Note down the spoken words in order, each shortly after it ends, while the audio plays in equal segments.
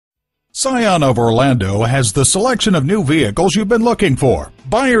Scion of Orlando has the selection of new vehicles you've been looking for.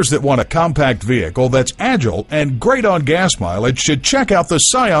 Buyers that want a compact vehicle that's agile and great on gas mileage should check out the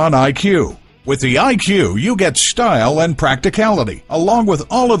Scion IQ. With the IQ, you get style and practicality, along with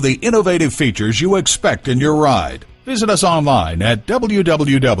all of the innovative features you expect in your ride. Visit us online at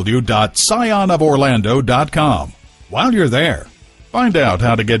www.scionoforlando.com. While you're there, find out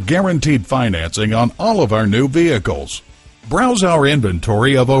how to get guaranteed financing on all of our new vehicles. Browse our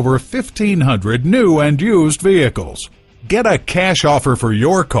inventory of over 1,500 new and used vehicles. Get a cash offer for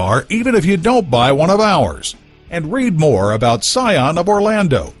your car even if you don't buy one of ours. And read more about Scion of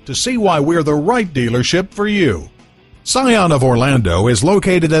Orlando to see why we're the right dealership for you. Scion of Orlando is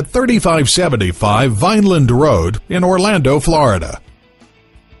located at 3575 Vineland Road in Orlando, Florida.